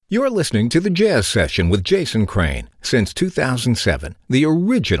You're listening to The Jazz Session with Jason Crane, since 2007, the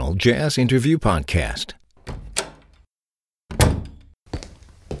original jazz interview podcast.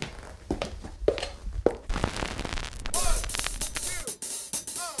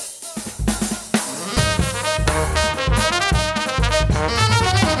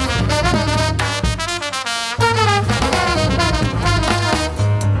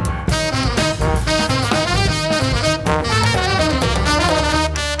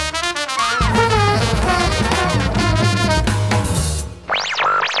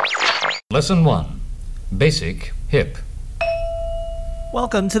 Lesson 1. Basic Hip.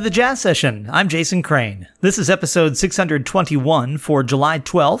 Welcome to the Jazz Session. I'm Jason Crane. This is episode 621 for July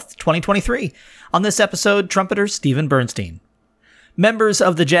 12th, 2023. On this episode, trumpeter Stephen Bernstein. Members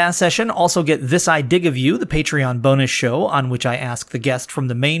of the Jazz Session also get This I Dig of You, the Patreon bonus show, on which I ask the guest from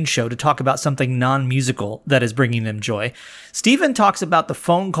the main show to talk about something non-musical that is bringing them joy. Stephen talks about the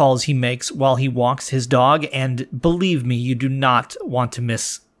phone calls he makes while he walks his dog, and believe me, you do not want to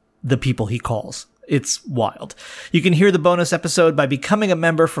miss the people he calls. It's wild. You can hear the bonus episode by becoming a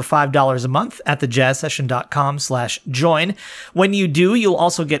member for $5 a month at thejazzsession.com/join. When you do, you'll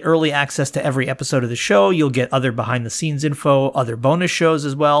also get early access to every episode of the show. You'll get other behind-the-scenes info, other bonus shows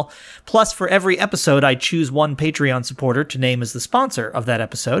as well. Plus, for every episode, I choose one Patreon supporter to name as the sponsor of that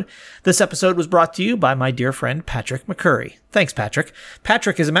episode. This episode was brought to you by my dear friend Patrick McCurry. Thanks, Patrick.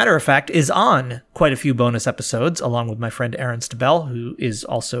 Patrick, as a matter of fact, is on quite a few bonus episodes, along with my friend Aaron Stabell, who is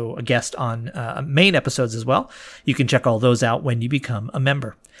also a guest on main episodes as well. You can check all those out when you become a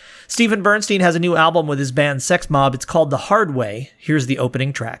member. Stephen Bernstein has a new album with his band Sex Mob. It's called The Hard Way. Here's the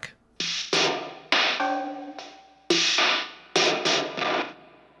opening track.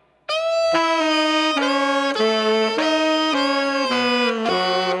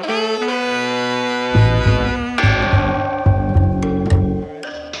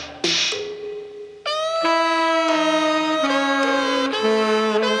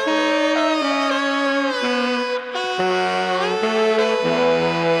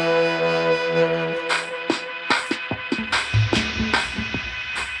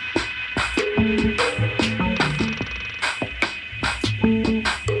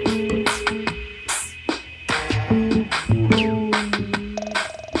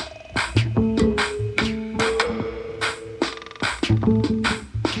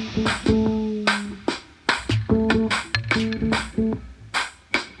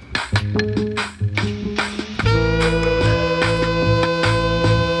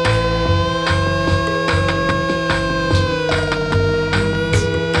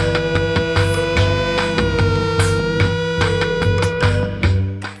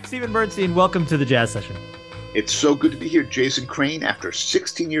 Bernstein, welcome to the Jazz Session. It's so good to be here, Jason Crane, after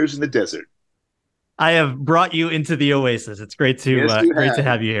 16 years in the desert. I have brought you into the oasis. It's great to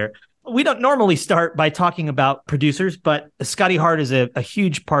have you here. We don't normally start by talking about producers, but Scotty Hart is a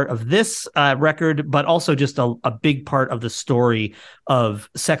huge part of this record, but also just a big part of the story of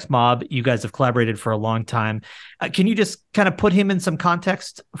Sex Mob. You guys have collaborated for a long time. Can you just kind of put him in some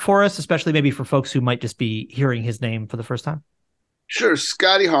context for us, especially maybe for folks who might just be hearing his name for the first time? Sure.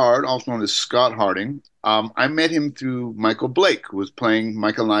 Scotty Hart, also known as Scott Harding. I met him through Michael Blake, who was playing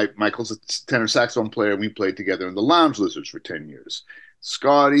Michael and I. Michael's a tenor saxophone player, and we played together in the Lounge Lizards for 10 years.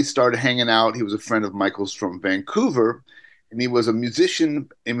 Scotty started hanging out. He was a friend of Michael's from Vancouver, and he was a musician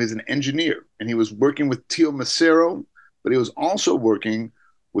and he was an engineer. And he was working with Tio Macero, but he was also working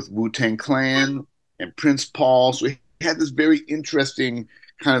with Wu-Tang Clan and Prince Paul. So he had this very interesting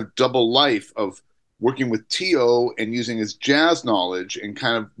kind of double life of working with Tio and using his jazz knowledge and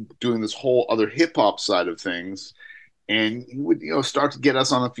kind of doing this whole other hip hop side of things. And he would, start to get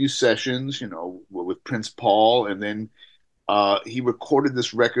us on a few sessions, with Prince Paul. And then he recorded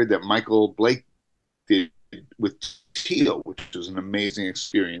this record that Michael Blake did with Tio, which was an amazing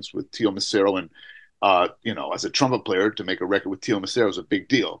experience with Tio Macero. And, as a trumpet player, to make a record with Tio Macero is a big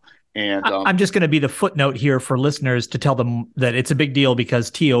deal. And I'm just going to be the footnote here for listeners to tell them that it's a big deal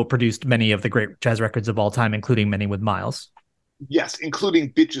because Tio produced many of the great jazz records of all time, including many with Miles. Yes,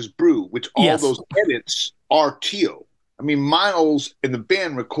 including Bitches Brew, which all those edits are Tio. I mean, Miles and the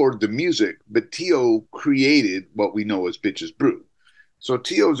band recorded the music, but Tio created what we know as Bitches Brew. So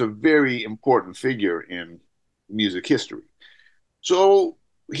Tio is a very important figure in music history. So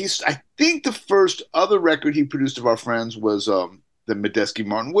I think the first other record he produced of our friends was the Medeski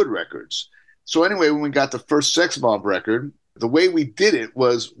Martin Wood records. So anyway, when we got the first Sex Mob record, the way we did it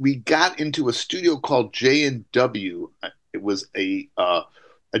was we got into a studio called J&W. It was a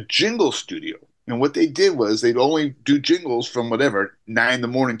jingle studio. And what they did was they'd only do jingles from 9 in the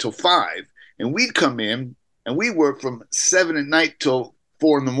morning till 5. And we'd come in and we worked from 7 at night till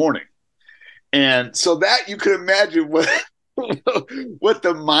 4 a.m. And so that you could imagine what what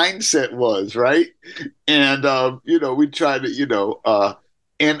the mindset was, right? And we tried to,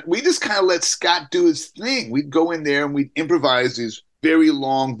 and we just kind of let Scott do his thing. We'd go in there and we'd improvise these very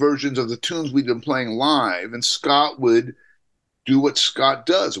long versions of the tunes we'd been playing live, and Scott would do what Scott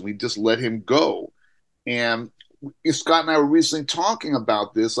does, and we just let him go. And Scott and I were recently talking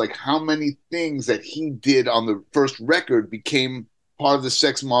about this, like how many things that he did on the first record became part of the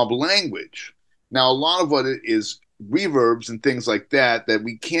Sex Mob language. Now, a lot of what it is reverbs and things like that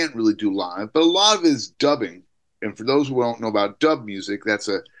we can't really do live, but a lot of it is dubbing. And for those who don't know about dub music, that's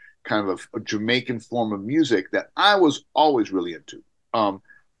a kind of a Jamaican form of music that I was always really into.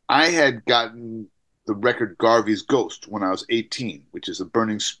 I had gotten the record Garvey's Ghost when I was 18, which is a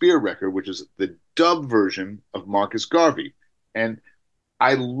Burning Spear record, which is the dub version of Marcus Garvey. And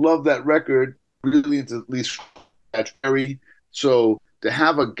I love that record, really into at least Perry. So to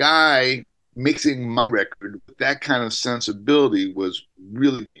have a guy mixing my record with that kind of sensibility was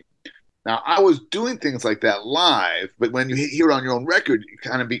really neat. Now, I was doing things like that live, but when you hear it on your own record, it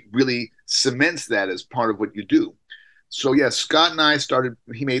kind of really cements that as part of what you do. So, yeah, Scott and I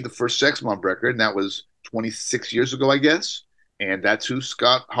he made the first Sex Mob record, and that was 26 years ago, I guess. And that's who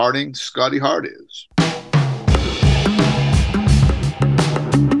Scotty Hart is.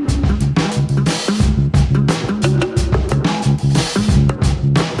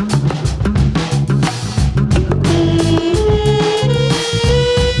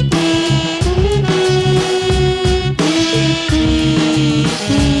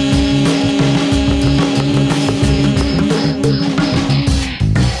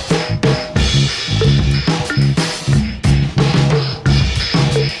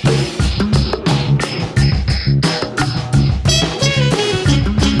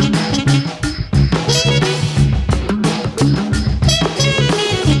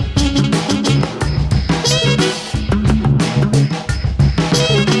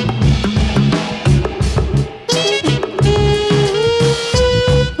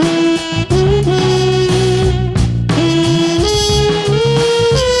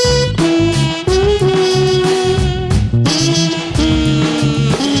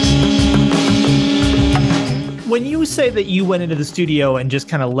 That you went into the studio and just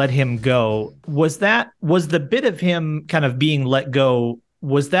kind of let him go, was the bit of him kind of being let go,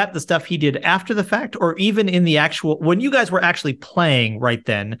 was that the stuff he did after the fact, or even in the actual, when you guys were actually playing right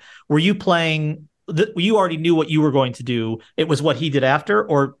then, were you playing, you already knew what you were going to do, it was what he did after,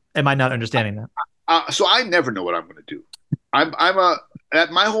 or am I not understanding that? So I never know what I'm going to do.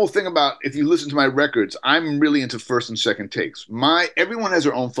 My whole thing about, if you listen to my records, I'm really into first and second takes. Everyone has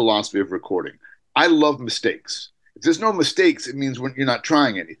their own philosophy of recording. I love mistakes. If there's no mistakes, it means you're not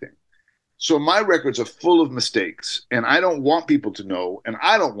trying anything. So my records are full of mistakes, and I don't want people to know, and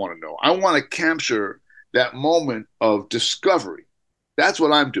I don't want to know. I want to capture that moment of discovery. That's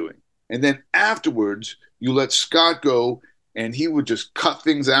what I'm doing. And then afterwards, you let Scott go, and he would just cut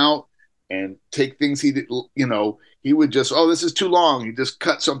things out and take things he did, he would just, oh, this is too long. He just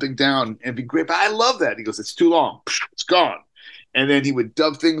cut something down and be great. But I love that. He goes, it's too long. It's gone. And then he would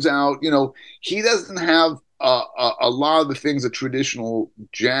dub things out. He doesn't have a lot of the things a traditional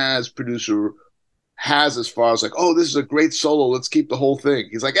jazz producer has as far as like, oh, this is a great solo, let's keep the whole thing.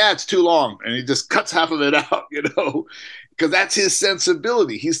 He's like, it's too long. And he just cuts half of it out, because that's his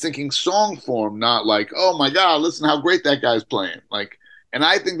sensibility. He's thinking song form, not like, oh my God, listen how great that guy's playing. And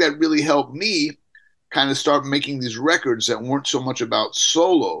I think that really helped me kind of start making these records that weren't so much about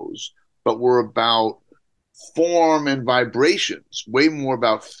solos, but were about form and vibrations, way more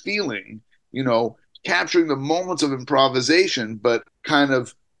about feeling, capturing the moments of improvisation, but kind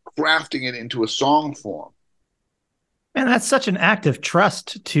of crafting it into a song form. And that's such an act of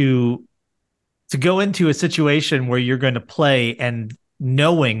trust to go into a situation where you're going to play and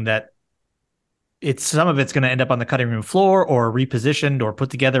knowing that some of it's going to end up on the cutting room floor or repositioned or put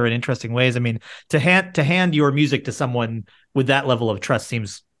together in interesting ways. I mean, to hand your music to someone with that level of trust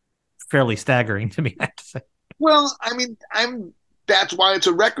seems fairly staggering to me, I have to say. Well, I mean, that's why it's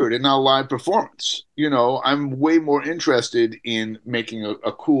a record and not a live performance. I'm way more interested in making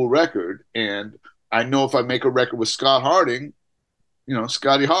a cool record. And I know if I make a record with Scott Harding,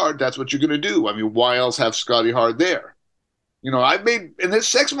 Scotty Hart, that's what you're going to do. I mean, why else have Scotty Hart there? I've made, and there's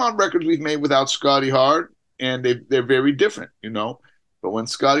Sex Mob records we've made without Scotty Hart, and they're very different, But when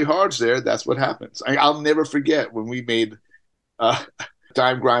Scotty Hart's there, that's what happens. I'll never forget when we made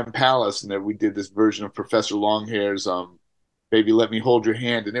Dime Grime Palace, and then we did this version of Professor Longhair's Baby Let Me Hold Your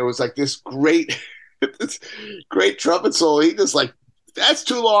Hand, and it was like this great trumpet solo. He just that's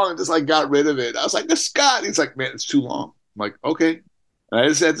too long, and just got rid of it. I was like, Scott. He's like, man, it's too long. I'm like, okay. And I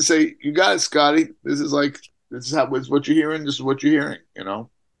just had to say, you got it, Scotty. This is how it's what you're hearing. This is what you're hearing. You know.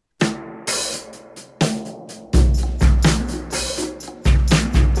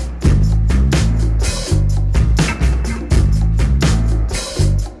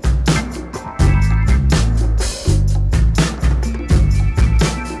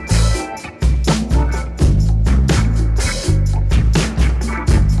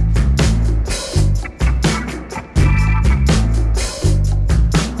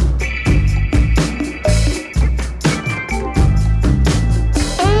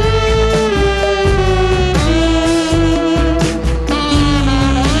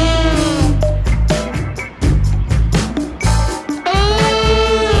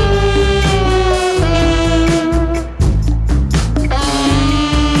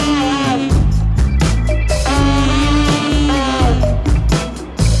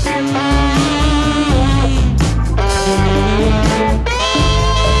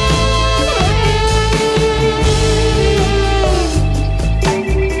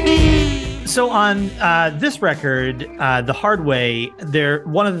 So on this record, The Hard Way,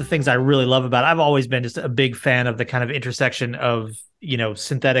 one of the things I really love about it, I've always been just a big fan of the kind of intersection of,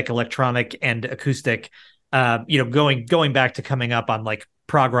 synthetic, electronic, and acoustic, going back to coming up on like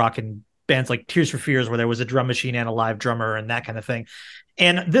prog rock and bands like Tears for Fears, where there was a drum machine and a live drummer and that kind of thing.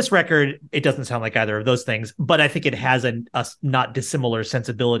 And this record, it doesn't sound like either of those things, but I think it has a not dissimilar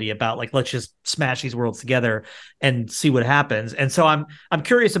sensibility about like, let's just smash these worlds together and see what happens. And so I'm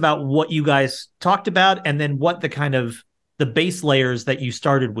curious about what you guys talked about, and then what the kind of the base layers that you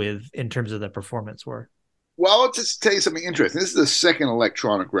started with in terms of the performance were. Well, I'll just tell you something interesting. This is the second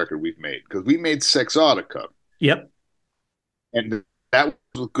electronic record we've made, because we made Sexotica. Yep. And that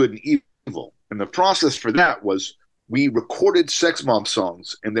was Good and Evil. And the process for that was, we recorded Sex Bomb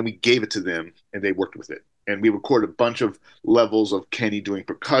songs and then we gave it to them and they worked with it. And we recorded a bunch of levels of Kenny doing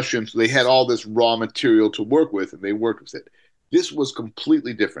percussion. So they had all this raw material to work with and they worked with it. This was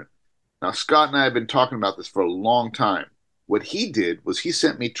completely different. Now, Scott and I have been talking about this for a long time. What he did was he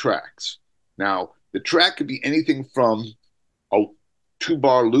sent me tracks. Now, the track could be anything from a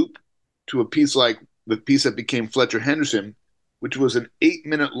 2-bar loop to a piece like the piece that became Fletcher Henderson, which was an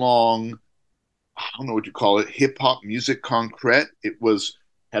 8-minute long, I don't know what you call it, hip hop music concrete. It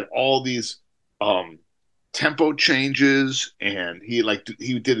had all these tempo changes, and he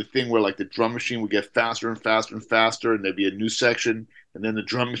did a thing where like the drum machine would get faster and faster and faster, and there'd be a new section, and then the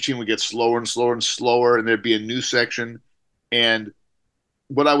drum machine would get slower and slower and slower, and there'd be a new section. And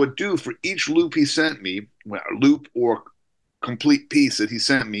what I would do for each loop he sent me, a loop or complete piece that he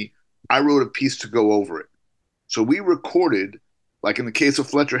sent me, I wrote a piece to go over it. So we recorded, like in the case of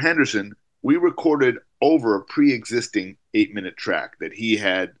Fletcher Henderson, we recorded over a pre-existing 8-minute track that he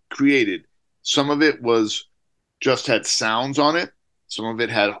had created. Some of it just had sounds on it. Some of it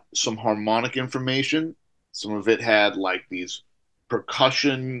had some harmonic information. Some of it had like these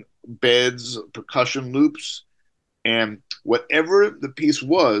percussion beds, percussion loops. And whatever the piece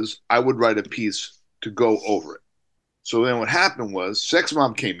was, I would write a piece to go over it. So then what happened was Sex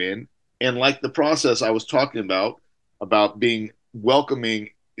Mom came in, and like the process I was talking about being welcoming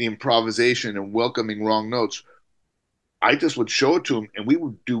the improvisation and welcoming wrong notes, I just would show it to him and we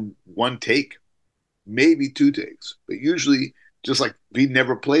would do one take, maybe 2 takes, but usually just like we'd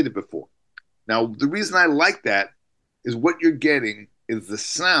never played it before. Now, the reason I like that is what you're getting is the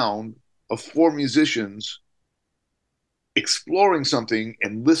sound of 4 musicians exploring something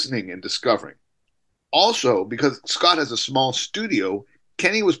and listening and discovering. Also, because Scott has a small studio,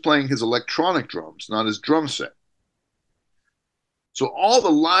 Kenny was playing his electronic drums, not his drum set. So all the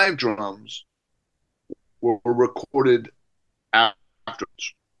live drums were recorded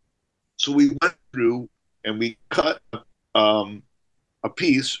afterwards. So we went through and we cut a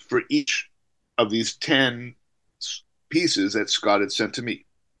piece for each of these 10 pieces that Scott had sent to me.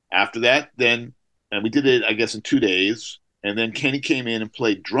 After that, and we did it, I guess, in 2 days. And then Kenny came in and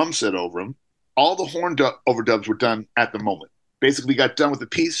played drum set over him. All the horn overdubs were done at the moment. Basically, we got done with the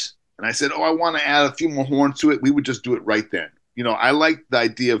piece, and I said, I want to add a few more horns to it. We would just do it right then. I like the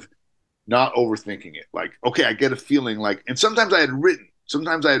idea of not overthinking it. Like, okay, I get a feeling like, and sometimes I had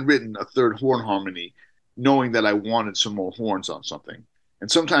written a third horn harmony, knowing that I wanted some more horns on something. And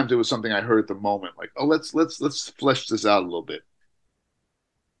sometimes it was something I heard at the moment, like, let's flesh this out a little bit.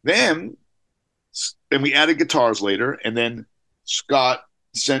 Then we added guitars later, and then Scott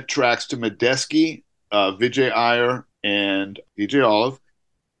sent tracks to Medeski, Vijay Iyer, and DJ Olive.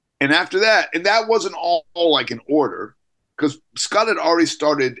 And after that, and that wasn't all like in order, because Scott had already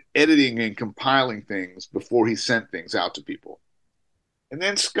started editing and compiling things before he sent things out to people. And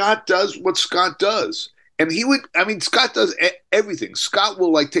then Scott does what Scott does. And he would, I mean, Scott does everything. Scott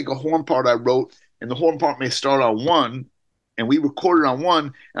will like take a horn part I wrote, and the horn part may start on one, and we record it on one,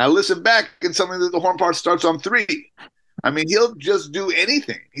 and I listen back, and something that the horn part starts on three. I mean, he'll just do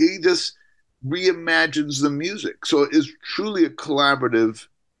anything. He just reimagines the music. So it is truly a collaborative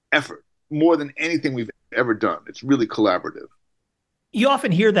effort, more than anything we've ever done. It's really collaborative. You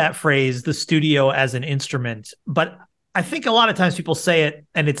often hear that phrase, the studio as an instrument, but I think a lot of times people say it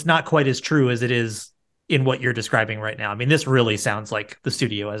and it's not quite as true as it is in what you're describing right now. I mean, this really sounds like the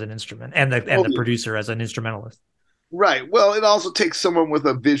studio as an instrument and the producer as an instrumentalist. Right. Well, it also takes someone with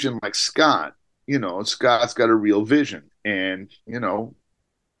a vision like Scott. You know, Scott's got a real vision. And, you know,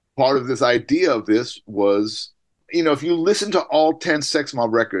 part of this idea of this was, you know, if you listen to all 10 Sex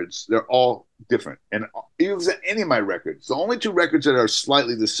Mob records, they're all different. And even any of my records, the only two records that are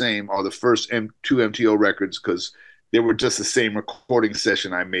slightly the same are the first two MTO records, because they were just the same recording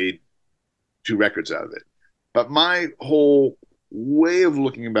session. I made two records out of it. But my whole way of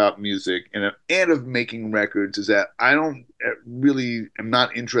looking about music and of making records is that I don't really am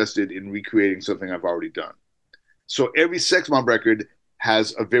not interested in recreating something I've already done. So every Sex Mob record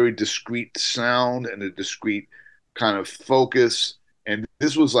has a very discrete sound and a discrete kind of focus. And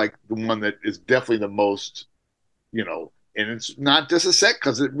this was like the one that is definitely the most, you know, and it's not just a set,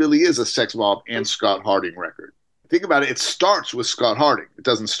 because it really is a Sex Mob and Scott Harding record. Think about it. It starts with Scott Harding. It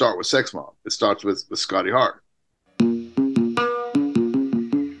doesn't start with Sex Mob. It starts with Scotty Hart.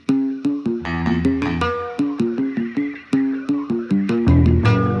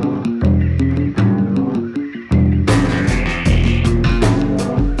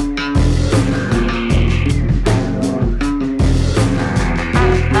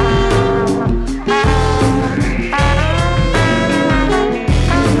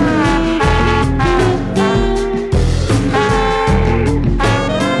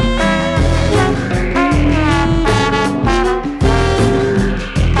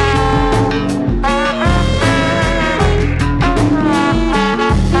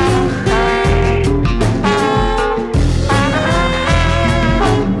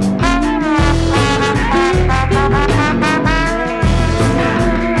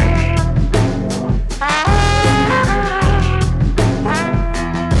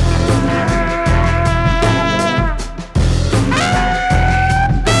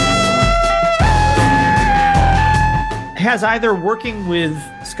 Has either working with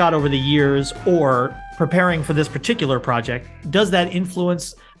Scott over the years or preparing for this particular project, does that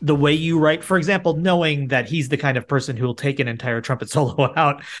influence the way you write? For example, knowing that he's the kind of person who will take an entire trumpet solo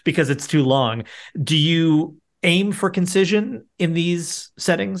out because it's too long, do you aim for concision in these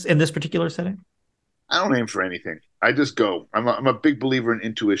settings, in this particular setting? I don't aim for anything. I just go. I'm a big believer in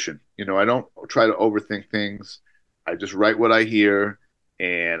intuition. You know, I don't try to overthink things. I just write what I hear,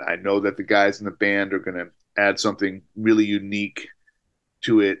 and I know that the guys in the band are going to add something really unique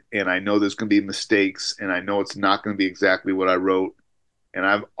to it, and I know there's going to be mistakes, and I know it's not going to be exactly what I wrote, and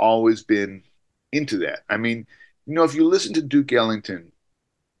I've always been into that. I mean, you know, if you listen to Duke Ellington,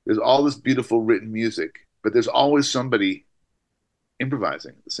 there's all this beautiful written music, but there's always somebody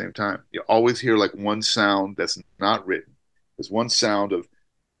improvising at the same time. You always hear like one sound that's not written. There's one sound of,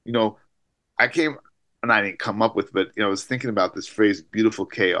 you know, I didn't come up with, but, you know, I was thinking about this phrase, beautiful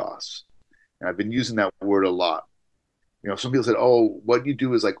chaos. And I've been using that word a lot. You know, some people said, "Oh, what you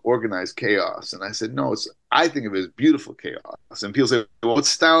do is like organized chaos," and I said, "No, I think of it as beautiful chaos." And people say, "Well, what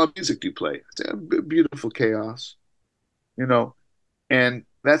style of music do you play?" I said, "Beautiful chaos," you know, and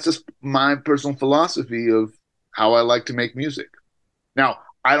that's just my personal philosophy of how I like to make music. Now,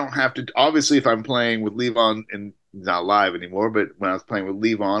 I don't have to. Obviously, if I'm playing with Levon, and he's not live anymore, but when I was playing with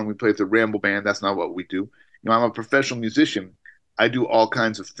Levon, we played the Ramble Band. That's not what we do. You know, I'm a professional musician. I do all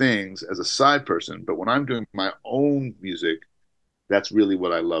kinds of things as a side person, but when I'm doing my own music, that's really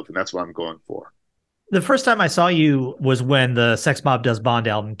what I love, and that's what I'm going for. The first time I saw you was when the Sex Mob Does Bond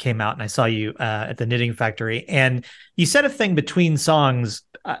album came out, and I saw you at the Knitting Factory, and you said a thing between songs.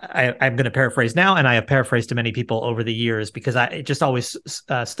 I'm going to paraphrase now, and I have paraphrased to many people over the years because it just always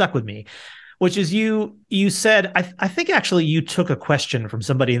stuck with me, which is you said, I think actually you took a question from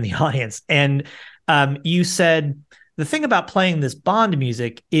somebody in the audience, and you said, the thing about playing this Bond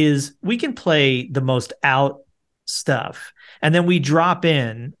music is we can play the most out stuff, and then we drop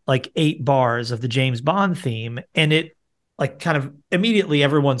in like 8 bars of the James Bond theme, and it like kind of immediately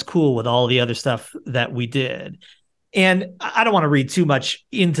everyone's cool with all the other stuff that we did. And I don't want to read too much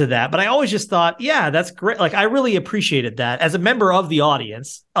into that, but I always just thought, yeah, that's great. Like, I really appreciated that as a member of the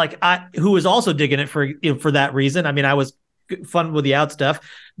audience, like who was also digging it for that reason. I mean, I was fun with the out stuff,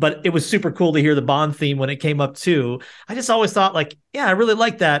 but it was super cool to hear the Bond theme when it came up too. I just always thought like, yeah, I really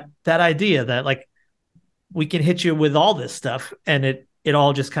like that idea that like we can hit you with all this stuff, and it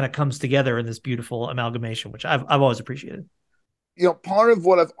all just kind of comes together in this beautiful amalgamation, which I've always appreciated. Part of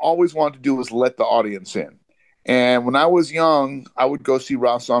what I've always wanted to do is let the audience in. And when I was young, I would go see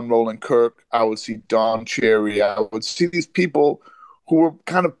Rahsaan Roland Kirk. I would see Don Cherry. I would see these people who were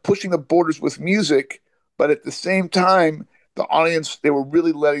kind of pushing the borders with music, but at the same time, the audience, they were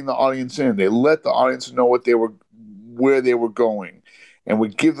really letting the audience in. They let the audience know where they were going, and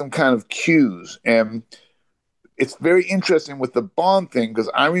would give them kind of cues. And it's very interesting with the Bond thing, because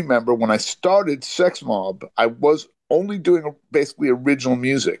I remember when I started Sex Mob, I was only doing basically original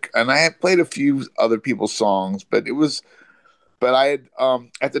music, and I had played a few other people's songs, but I had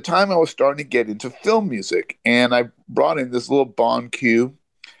at the time I was starting to get into film music, and I brought in this little Bond cue.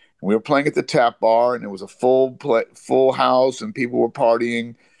 We were playing at the Tap Bar, and it was a full house, and people were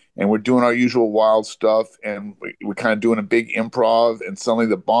partying, and we're doing our usual wild stuff, and we're kind of doing a big improv, and suddenly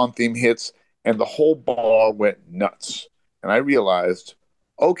the Bond theme hits, and the whole bar went nuts. And I realized,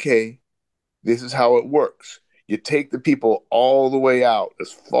 okay, this is how it works. You take the people all the way out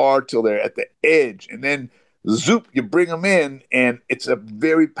as far till they're at the edge, and then zoop, you bring them in, and it's a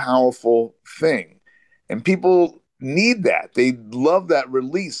very powerful thing. And people need that. They love that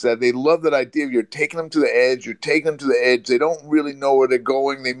release. That they love that idea of you're taking them to the edge. You're taking them to the edge. They don't really know where they're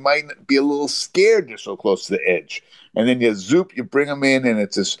going. They might be a little scared they're so close to the edge. And then you zoop, you bring them in, and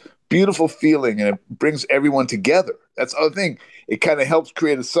it's this beautiful feeling, and it brings everyone together. That's the other thing. It kind of helps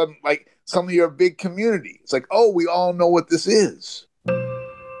create a sudden, like suddenly you're a big community. It's like, oh, we all know what this is.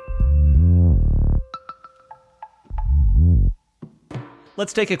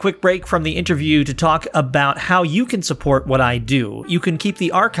 Let's take a quick break from the interview to talk about how you can support what I do. You can keep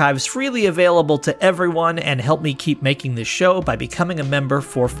the archives freely available to everyone and help me keep making this show by becoming a member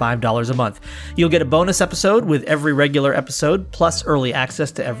for $5 a month. You'll get a bonus episode with every regular episode, plus early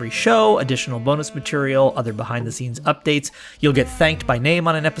access to every show, additional bonus material, other behind-the-scenes updates. You'll get thanked by name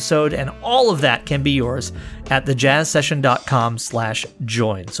on an episode, and all of that can be yours at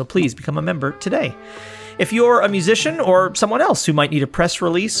thejazzsession.com/join. So please become a member today. If you're a musician or someone else who might need a press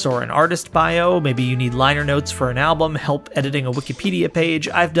release or an artist bio, maybe you need liner notes for an album, help editing a Wikipedia page,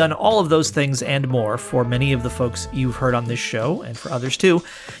 I've done all of those things and more for many of the folks you've heard on this show, and for others too.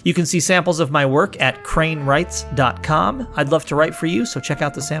 You can see samples of my work at cranewrites.com. I'd love to write for you, so check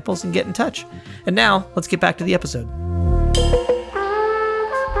out the samples and get in touch. And now, let's get back to the episode.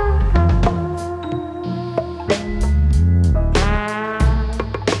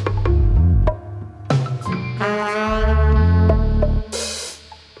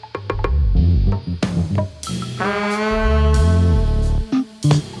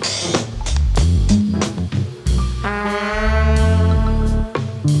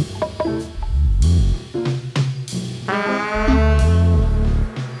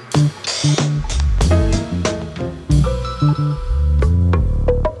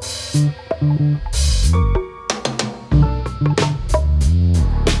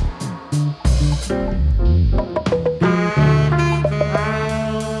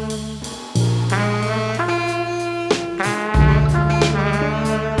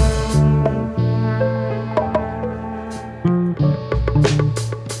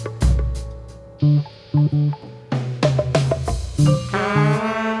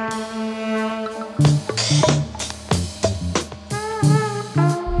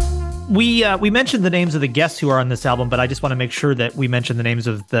 We mentioned the names of the guests who are on this album, but I just want to make sure that we mention the names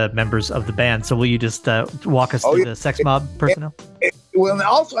of the members of the band. So will you just walk us through the Sex Mob personnel? Well, and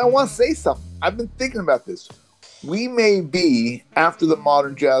also I want to say something. I've been thinking about this. We may be, after the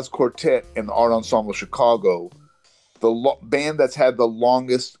Modern Jazz Quartet and the Art Ensemble Chicago, the band that's had the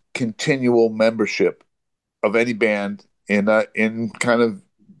longest continual membership of any band in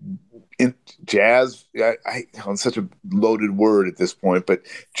jazz. It's such a loaded word at this point, but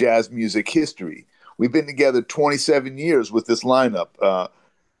jazz music history. We've been together 27 years with this lineup.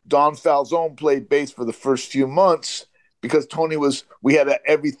 Don Falzone played bass for the first few months because we had a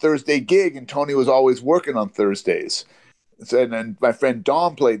every Thursday gig, and Tony was always working on Thursdays. And then my friend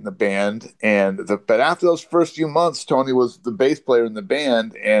Don played in the band, but after those first few months, Tony was the bass player in the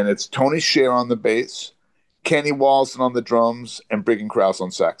band, and it's Tony Scher on the bass, Kenny Walston on the drums, and Brigham Krause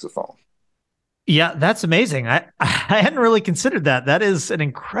on saxophone. Yeah, that's amazing. I hadn't really considered that. That is an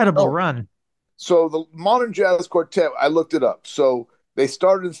incredible run. So the Modern Jazz Quartet, I looked it up. So they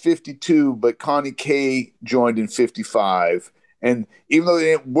started in 52, but Connie Kay joined in 55. And even though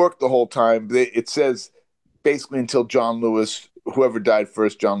they didn't work the whole time, it says basically until John Lewis, whoever died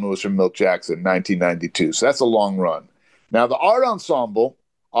first, John Lewis or Milt Jackson, 1992. So that's a long run. Now the Art Ensemble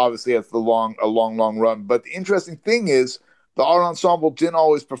obviously has a long run. But the interesting thing is the art ensemble didn't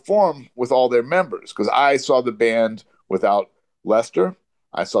always perform with all their members because I saw the band without Lester.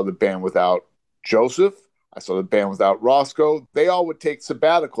 I saw the band without Joseph. I saw the band without Roscoe. They all would take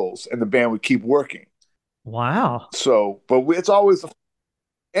sabbaticals and the band would keep working. Wow. So, but it's always,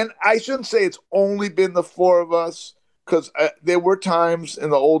 and I shouldn't say it's only been the four of us because there were times in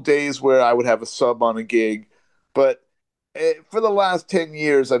the old days where I would have a sub on a gig, but for the last 10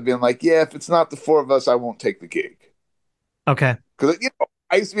 years, I've been like, yeah, if it's not the four of us, I won't take the gig. Okay. Because,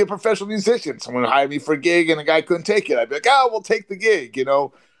 I used to be a professional musician. Someone hired me for a gig and a guy couldn't take it. I'd be like, oh, we'll take the gig,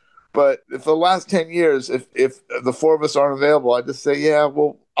 But for the last 10 years, if the four of us aren't available, I just say, yeah,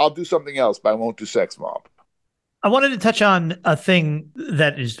 well, I'll do something else, but I won't do Sex Mob. I wanted to touch on a thing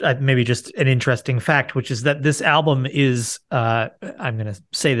that is maybe just an interesting fact, which is that this album is, I'm going to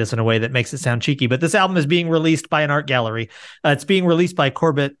say this in a way that makes it sound cheeky, but this album is being released by an art gallery. It's being released by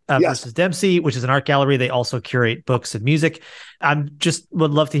Corbett versus Dempsey, which is an art gallery. They also curate books and music. I just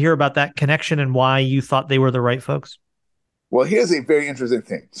would love to hear about that connection and why you thought they were the right folks. Well, here's a very interesting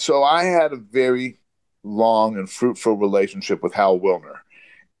thing. So I had a very long and fruitful relationship with Hal Wilner.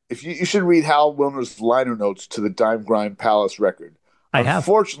 If you should read Hal Wilner's liner notes to the Dime Grind Palace record. I have.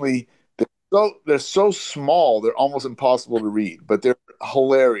 Unfortunately, they're so small, they're almost impossible to read, but they're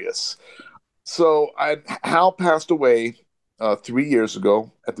hilarious. So Hal passed away 3 years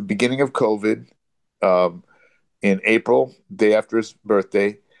ago at the beginning of COVID in April, day after his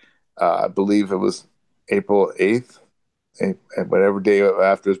birthday. I believe it was April 8th, whatever day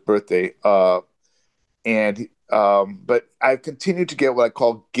after his birthday. But I've continued to get what I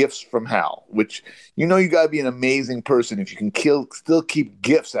call gifts from Hal, which, you got to be an amazing person if you can still keep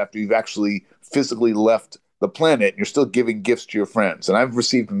gifts after you've actually physically left the planet and you're still giving gifts to your friends. And I've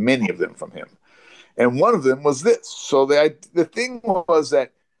received many of them from him. And one of them was this. So the thing was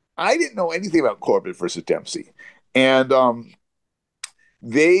that I didn't know anything about Corbett versus Dempsey. And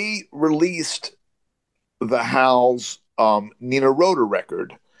they released the Hal's Nina Rhoda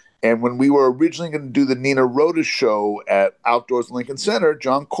record. And when we were originally going to do the Nina Rhoda show at Outdoors Lincoln Center,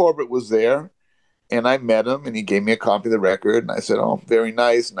 John Corbett was there, and I met him, and he gave me a copy of the record, and I said, oh, very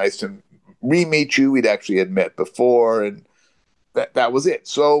nice to re-meet you. We'd actually had met before, and that was it.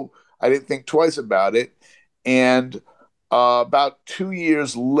 So I didn't think twice about it, and about 2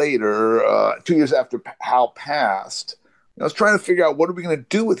 years later, 2 years after Hal passed, I was trying to figure out what are we going to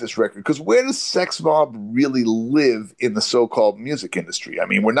do with this record? Because where does Sex Mob really live in the so-called music industry? I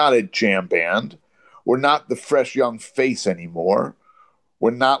mean, we're not a jam band. We're not the fresh young face anymore. We're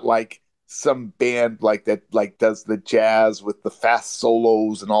not like some band like that, like does the jazz with the fast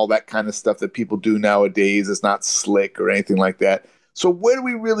solos and all that kind of stuff that people do nowadays. It's not slick or anything like that. So where do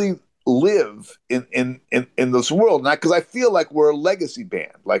we really live in this world? Not because I feel like we're a legacy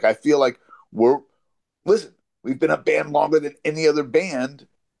band. Like I feel like listen. We've been a band longer than any other band,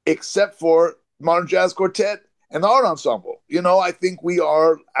 except for Modern Jazz Quartet and the Art Ensemble. I think we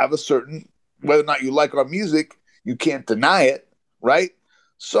have a certain, whether or not you like our music, you can't deny it, right?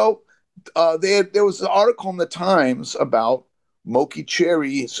 So there was an article in the Times about Moki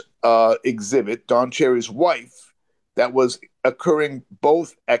Cherry's exhibit, Don Cherry's wife, that was occurring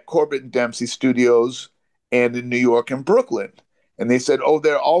both at Corbett and Dempsey Studios and in New York and Brooklyn. And they said,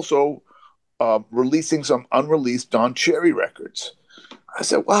 they're also releasing some unreleased Don Cherry records. I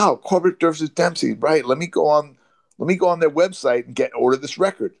said, wow, Corbett versus Dempsey, right? Let me go on their website and order this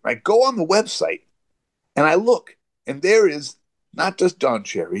record. I go on the website and I look, and there is not just Don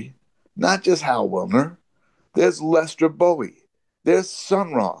Cherry, not just Hal Wilner, there's Lester Bowie, there's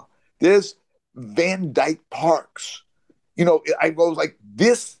Sun Ra, there's Van Dyke Parks. I was like,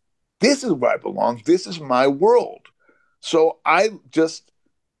 this is where I belong. This is my world. So I just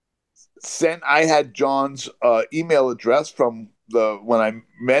I had John's email address from when I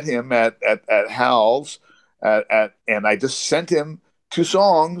met him at Hal's, and I just sent him 2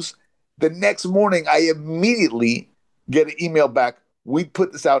 songs. The next morning, I immediately get an email back. We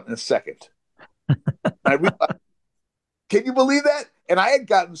put this out in a second. I realized, can you believe that? And I had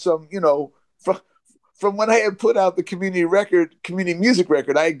gotten some, from when I had put out the community music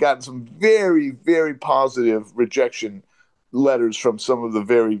record, I had gotten some very, very positive rejection letters from some of the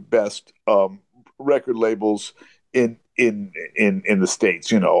very best record labels in the States.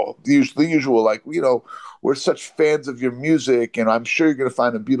 The usual, like, we're such fans of your music, and I'm sure you're going to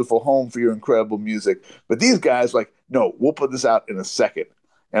find a beautiful home for your incredible music. But these guys, like, no, we'll put this out in a second.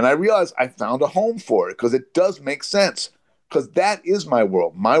 And I realized I found a home for it because it does make sense, because that is my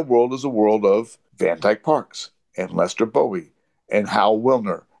world. My world is a world of Van Dyke Parks and Lester Bowie and Hal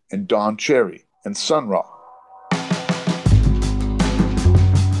Wilner and Don Cherry and Sun Ra.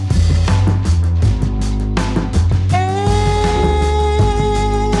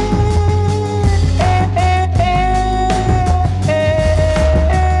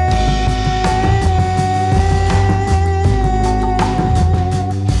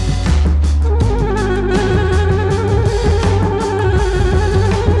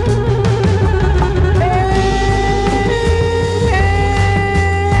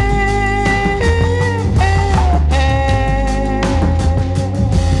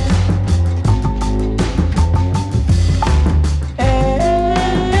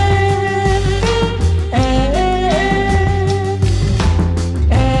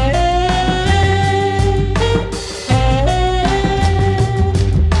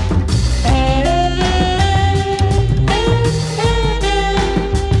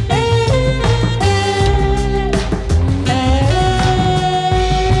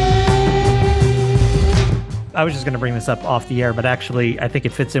 I was just going to bring this up off the air, but actually I think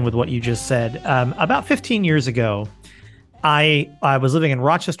it fits in with what you just said. About 15 years ago, I was living in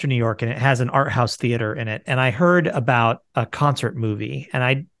Rochester, New York, and it has an art house theater in it. And I heard about a concert movie,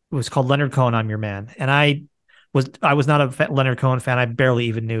 and it was called Leonard Cohen, I'm Your Man. And I was not a Leonard Cohen fan. I barely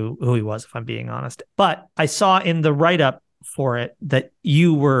even knew who he was, if I'm being honest. But I saw in the write up for it that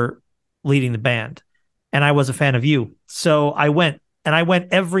you were leading the band, and I was a fan of you. So I went, and I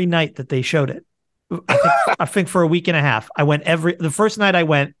went every night that they showed it. I think for a week and a half. The first night I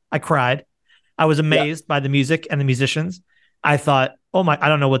went, I cried. I was amazed by the music and the musicians. I thought, oh my, I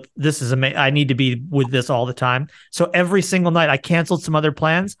don't know what this is. I need to be with this all the time. So every single night I canceled some other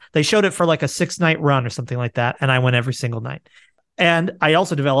plans. They showed it for like a 6-night run or something like that. And I went every single night. And I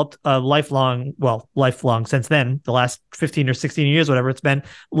also developed a lifelong since then, the last 15 or 16 years, whatever it's been,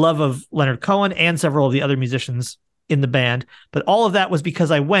 love of Leonard Cohen and several of the other musicians in the band. But all of that was because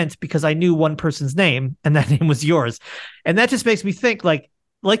I knew one person's name, and that name was yours. And that just makes me think, like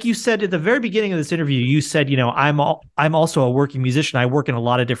you said at the very beginning of this interview, you said, I'm also a working musician. I work in a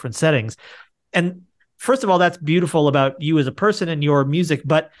lot of different settings. And first of all, that's beautiful about you as a person and your music,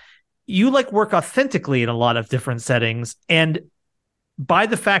 but you work authentically in a lot of different settings. And by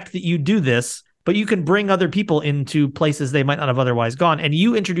the fact that you do this, but you can bring other people into places they might not have otherwise gone. And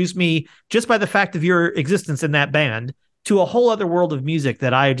you introduced me, just by the fact of your existence in that band, to a whole other world of music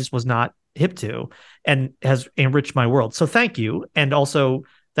that I just was not hip to, and has enriched my world. So thank you. And also,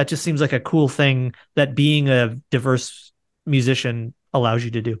 that just seems like a cool thing that being a diverse musician allows you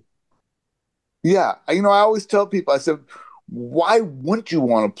to do. Yeah. I always tell people, I said, why wouldn't you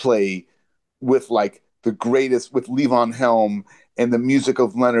want to play with the greatest, with Levon Helm and the music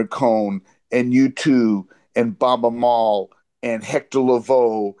of Leonard Cohen and U2 and Baba Maal and Hector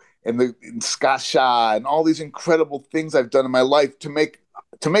Lavoe and Scott Shaw and all these incredible things I've done in my life to make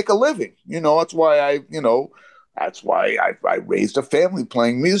a living. That's why I raised a family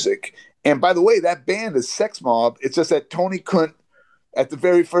playing music. And by the way, that band is Sex Mob. It's just that Tony couldn't, at the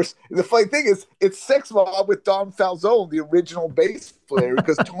very first. The funny thing is, it's Sex Mob with Don Falzone, the original bass player,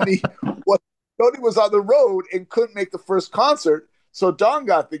 because Tony was on the road and couldn't make the first concert. So Don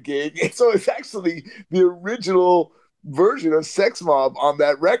got the gig. And so it's actually the original version of Sex Mob on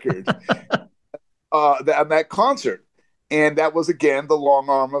that record, on that concert. And that was, again, the long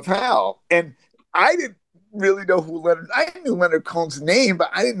arm of Hal. And I didn't really know I knew Leonard Cohen's name, but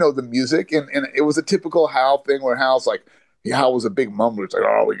I didn't know the music. And it was a typical Hal thing where Hal was a big mumbler. It's like,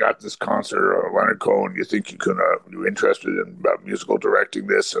 oh, we got this concert of Leonard Cohen. You think you're interested in musical directing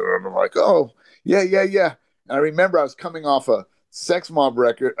this? And I'm like, oh, yeah. And I remember I was coming off a Sex Mob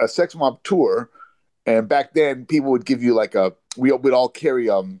tour. And back then people would give you we would all carry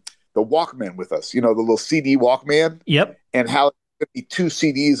the Walkman with us, the little CD Walkman. Yep. And Hal gave me 2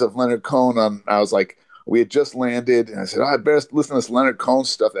 CDs of Leonard Cohen on. I was like, we had just landed, and I said, I better listen to this Leonard Cohen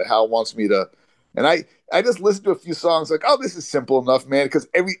stuff that Hal wants me to. And I just listened to a few songs, like, oh, this is simple enough, man, because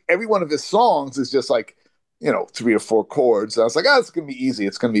every one of his songs is just 3 or 4 chords. And I was like, oh, it's gonna be easy,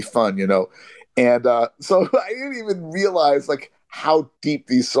 it's gonna be fun, And so I didn't even realize how deep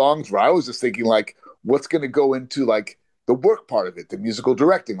these songs were. I was just thinking what's gonna go into the work part of it, the musical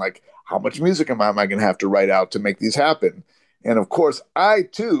directing, how much music am I gonna have to write out to make these happen? And of course, I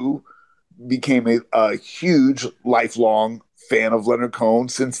too became a huge lifelong fan of Leonard Cohen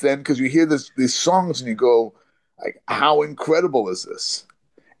since then, because you hear these songs and you go, how incredible is this?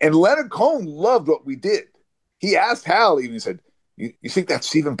 And Leonard Cohen loved what we did. He asked Hal, even, he said, you think that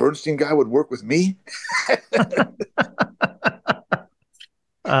Stephen Bernstein guy would work with me?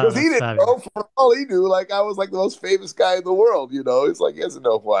 Because he didn't know, for all he knew, I was the most famous guy in the world, He's he doesn't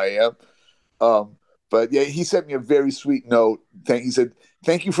know who I am. But yeah, he sent me a very sweet note. He said,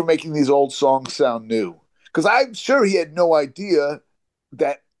 thank you for making these old songs sound new. Because I'm sure he had no idea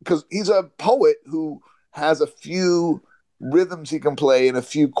that, because he's a poet who has a few rhythms he can play and a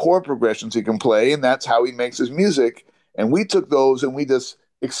few chord progressions he can play, and that's how he makes his music. And we took those and we just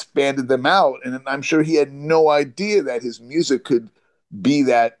expanded them out. And I'm sure he had no idea that his music could be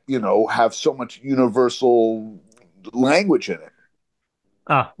that, have so much universal language in it.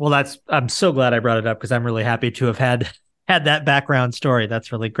 Well, I'm so glad I brought it up, because I'm really happy to have had that background story.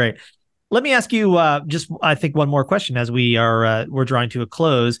 That's really great. Let me ask you I think one more question as we're drawing to a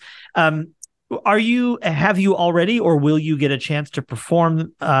close. Have you already, or will you get a chance to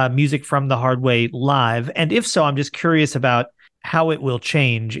perform music from The Hard Way live? And if so, I'm just curious about how it will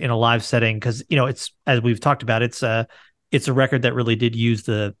change in a live setting, because it's, as we've talked about, it's a record that really did use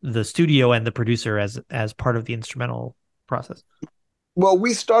the studio and the producer as part of the instrumental process. Well,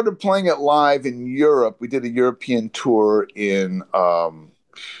 we started playing it live in Europe. We did a European tour in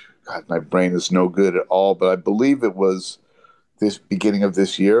God, my brain is no good at all, but I believe it was this beginning of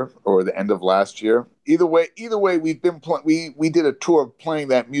this year or the end of last year. Either way, we've been we did a tour of playing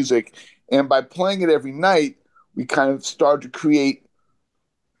that music, and by playing it every night, we kind of started to create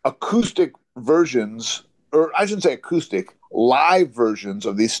acoustic versions, or I shouldn't say acoustic, live versions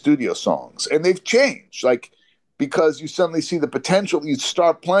of these studio songs. And they've changed, like, because you suddenly see the potential, you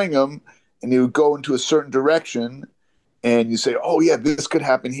start playing them and you go into a certain direction and you say, oh yeah, this could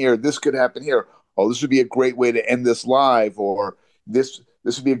happen here. This could happen here. Oh, this would be a great way to end this live, or this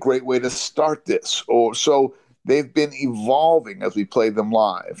would be a great way to start this. Or so they've been evolving as we play them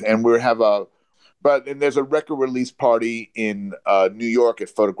live. And and there's a record release party in New York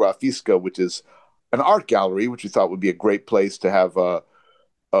at Fotografiska, which is an art gallery, which we thought would be a great place to have a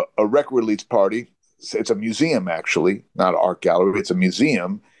record release party. It's a museum, actually, not an art gallery. It's a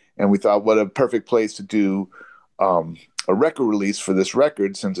museum. And we thought, what a perfect place to do a record release for this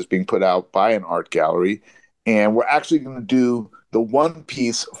record, since it's being put out by an art gallery. And we're actually going to do the one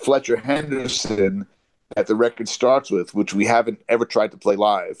piece Fletcher Henderson that the record starts with, which we haven't ever tried to play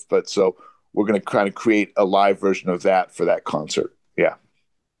live. But so we're going to kind of create a live version of that for that concert. Yeah.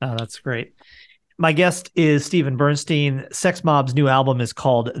 Oh, that's great. My guest is Stephen Bernstein. Sex Mob's new album is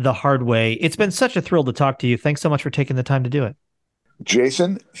called The Hard Way. It's been such a thrill to talk to you. Thanks so much for taking the time to do it.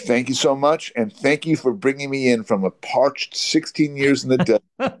 Jason, thank you so much. And thank you for bringing me in from a parched 16 years in the desert.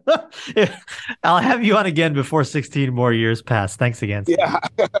 I'll have you on again before 16 more years pass. Thanks again. Yeah,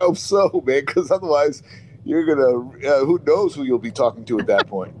 I hope so, man, because otherwise you're going to, who knows who you'll be talking to at that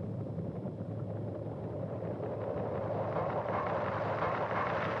point.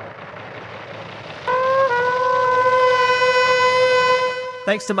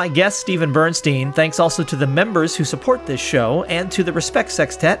 Thanks to my guest, Stephen Bernstein. Thanks also to the members who support this show, and to the Respect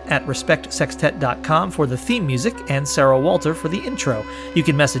Sextet at respectsextet.com for the theme music, and Sarah Walter for the intro. You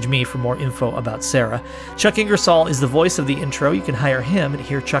can message me for more info about Sarah. Chuck Ingersoll is the voice of the intro. You can hire him at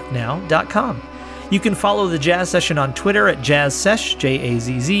hearchucknow.com. You can follow the Jazz Session on Twitter at JazzSesh,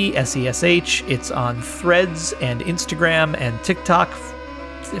 JazzSesh. It's on Threads and Instagram and TikTok,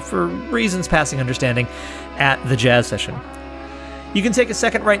 for reasons passing understanding, at the Jazz Session. You can take a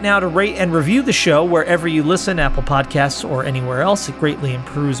second right now to rate and review the show wherever you listen, Apple Podcasts or anywhere else. It greatly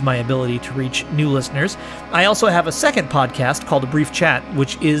improves my ability to reach new listeners. I also have a second podcast called A Brief Chat,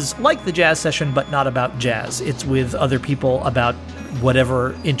 which is like the Jazz Session, but not about jazz. It's with other people about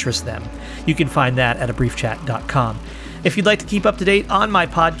whatever interests them. You can find that at abriefchat.com. If you'd like to keep up to date on my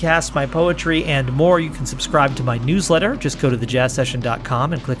podcast, my poetry, and more, you can subscribe to my newsletter. Just go to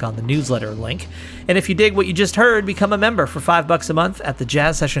thejazzsession.com and click on the newsletter link. And if you dig what you just heard, become a member for $5 a month at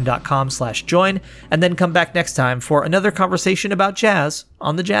thejazzsession.com/join, and then come back next time for another conversation about jazz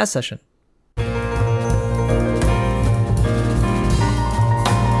on the Jazz Session.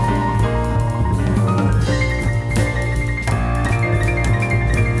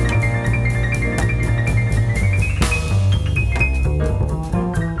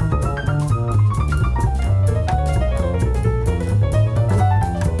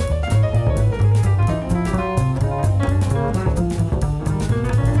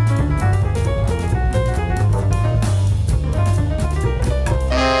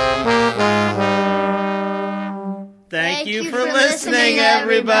 Thank you for listening,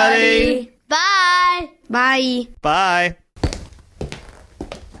 everybody. Bye. Bye. Bye.